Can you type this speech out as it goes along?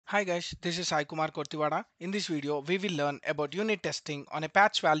Hi guys, this is Sai Kumar Kortiwada. In this video, we will learn about unit testing on a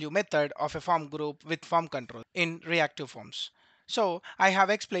patch value method of a form group with form control in reactive forms. So I have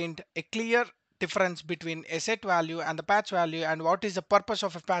explained a clear difference between a set value and the patch value and what is the purpose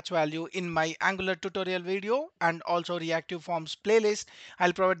of a patch value in my Angular tutorial video and also reactive forms playlist.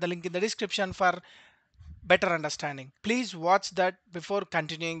 I'll provide the link in the description for better understanding. Please watch that before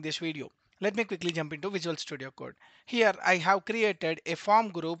continuing this video. Let me quickly jump into Visual Studio Code. Here I have created a form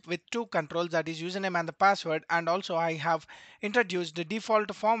group with two controls, that is username and the password, and also I have introduced the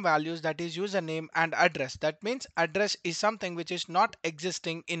default form values, that is username and address. That means address is something which is not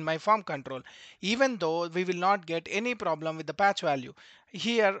existing in my form control, even though we will not get any problem with the patch value.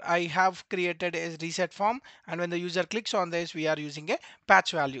 Here I have created a reset form, and when the user clicks on this, we are using a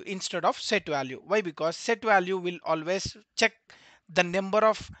patch value instead of set value. Why? Because set value will always check the number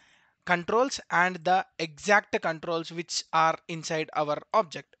of controls and the exact controls which are inside our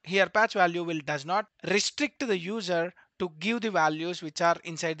object. Here patch value will does not restrict the user to give the values which are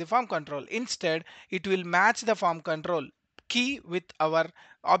inside the form control. Instead, it will match the form control key with our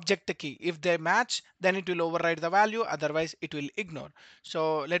object key. If they match, then it will override the value, otherwise it will ignore.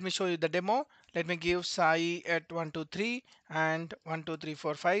 So let me show you the demo. Let me give Sai at 123 and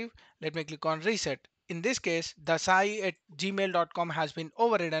 12345. Let me click on reset. In this case, the sai at gmail.com has been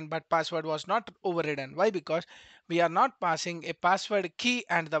overridden, but password was not overridden. Why? Because we are not passing a password key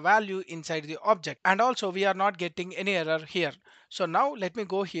and the value inside the object, and also we are not getting any error here. So now let me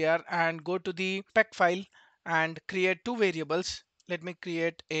go here and go to the spec file and create two variables. Let me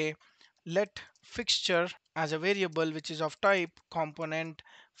create a let fixture as a variable which is of type component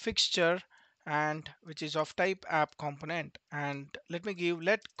fixture and which is of type app component, and let me give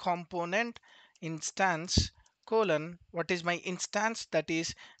let component instance colon what is my instance, that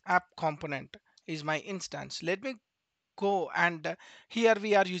is app component is my instance. Let me go and here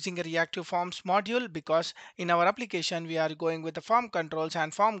we are using a reactive forms module because in our application we are going with the form controls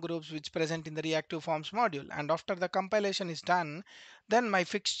and form groups which present in the reactive forms module. And after the compilation is done, then my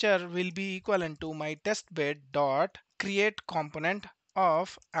fixture will be equivalent to my test bed dot create component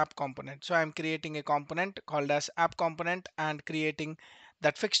of app component. So I'm creating a component called as app component and creating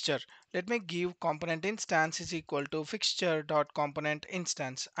that fixture. Let me give component instance is equal to fixture dot component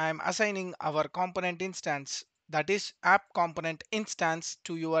instance. I am assigning our component instance, that is app component instance,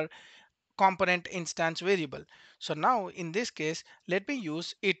 to your component instance variable. So now in this case, let me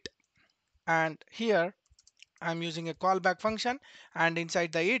use it, and here I'm using a callback function, and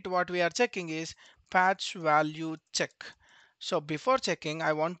inside the it what we are checking is patch value check. So before checking,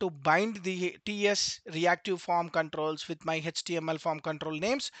 I want to bind the TS reactive form controls with my HTML form control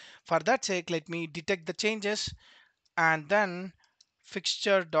names. For that sake, let me detect the changes and then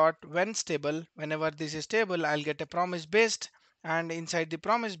fixture dot when stable. Whenever this is stable, I'll get a promise based, and inside the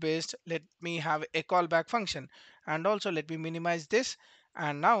promise based, let me have a callback function, and also let me minimize this.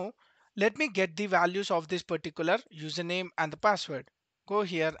 And now let me get the values of this particular username and the password. Go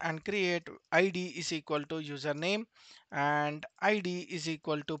here and create id is equal to username and id is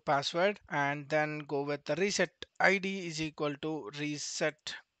equal to password, and then go with the reset id is equal to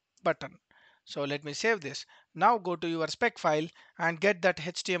reset button. So let me save this. Now go to your spec file and get that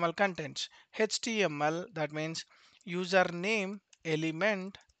HTML contents. HTML, that means username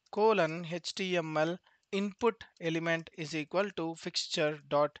element colon HTML input element is equal to fixture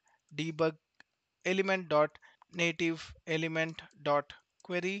dot debug element dot native element dot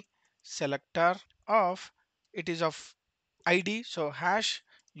query selector of, it is of id, so hash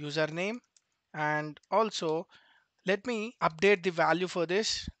username, and also let me update the value for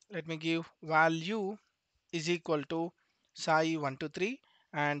this. Let me give value is equal to sai123,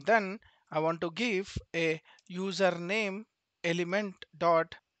 and then I want to give a username element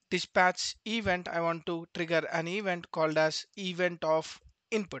dot dispatch event. I want to trigger an event called as event of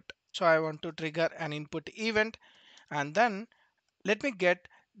input. So I want to trigger an input event, and then let me get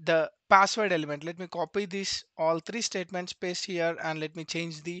the password element. Let me copy this all three statements, paste here, and let me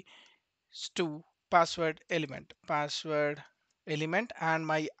change the to password element, and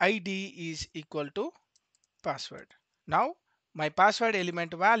my id is equal to password. Now my password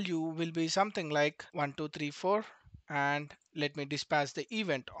element value will be something like 1234, and let me dispatch the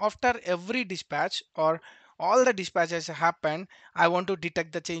event. After every dispatch or all the dispatches happen, I want to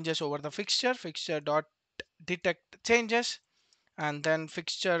detect the changes over the fixture dot detect changes, and then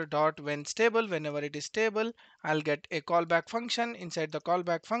fixture dot when stable. Whenever it is stable, I'll get a callback function. Inside the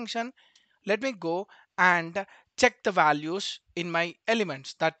callback function, let me go and check the values in my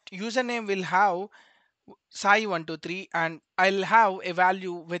elements. That username will have sai123, and I'll have a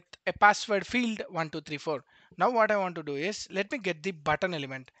value with a password field 1234. Now what I want to do is let me get the button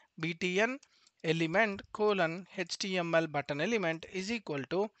element. btn element colon html button element is equal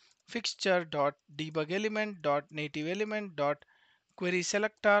to fixture dot debug element dot native element dot query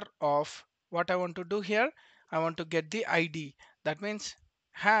selector of what I want to do here. I want to get the ID. That means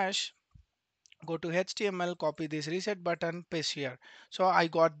hash, go to HTML, copy this reset button, paste here. So I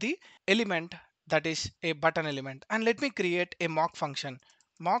got the element that is a button element. And let me create a mock function.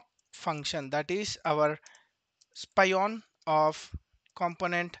 Mock function, that is our spion of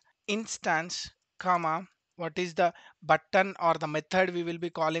component instance, comma, what is the button or the method we will be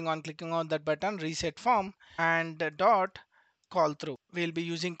calling on clicking on that button, reset form, and dot call through. We'll be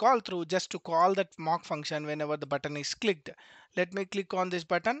using call through just to call that mock function whenever the button is clicked. Let me click on this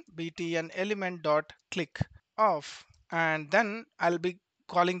button, btn element dot click off, and then I'll be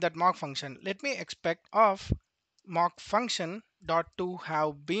calling that mock function. Let me expect of mock function dot to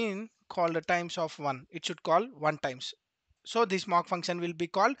have been called times of 1. It should call 1 times. So this mock function will be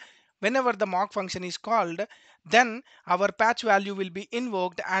called. Whenever the mock function is called, then our patch value will be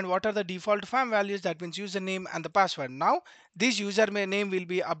invoked, and what are the default form values, that means username and the password. Now this username will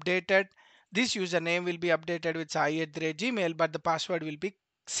be updated. This username will be updated with sai@gmail, but the password will be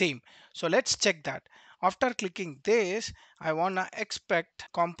same. So let's check that. After clicking this, I wanna expect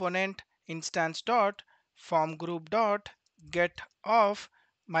component instance dot form group dot get of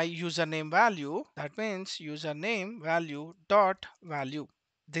my username value. That means username value dot value.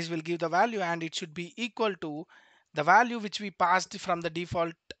 This will give the value, and it should be equal to the value which we passed from the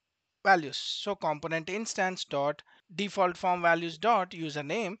default values. So component instance dot default form values dot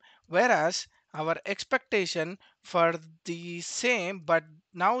username, whereas our expectation for the same, but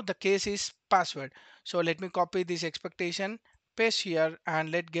now the case is password. So let me copy this expectation, paste here,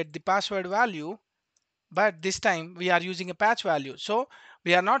 and let get the password value. But this time we are using a patch value, so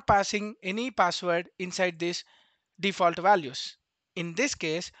we are not passing any password inside this default values. In this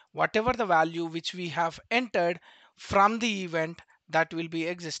case, whatever the value which we have entered from the event, that will be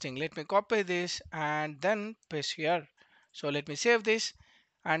existing. Let me copy this and then paste here. So let me save this,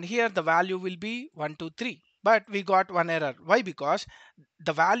 and here the value will be 123, but we got one error. Why? Because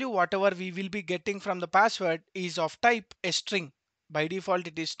the value whatever we will be getting from the password is of type a string. By default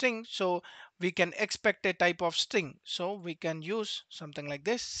it is string, so we can expect a type of string, so we can use something like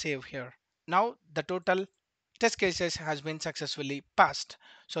this, save here. Now the total test cases has been successfully passed.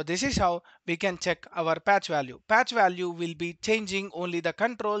 So this is how we can check our patch value. Patch value will be changing only the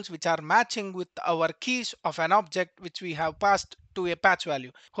controls which are matching with our keys of an object which we have passed to a patch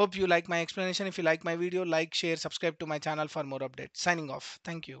value. Hope you like my explanation. If you like my video, like, share, subscribe to my channel for more updates. Signing off.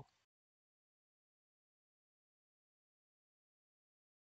 Thank you.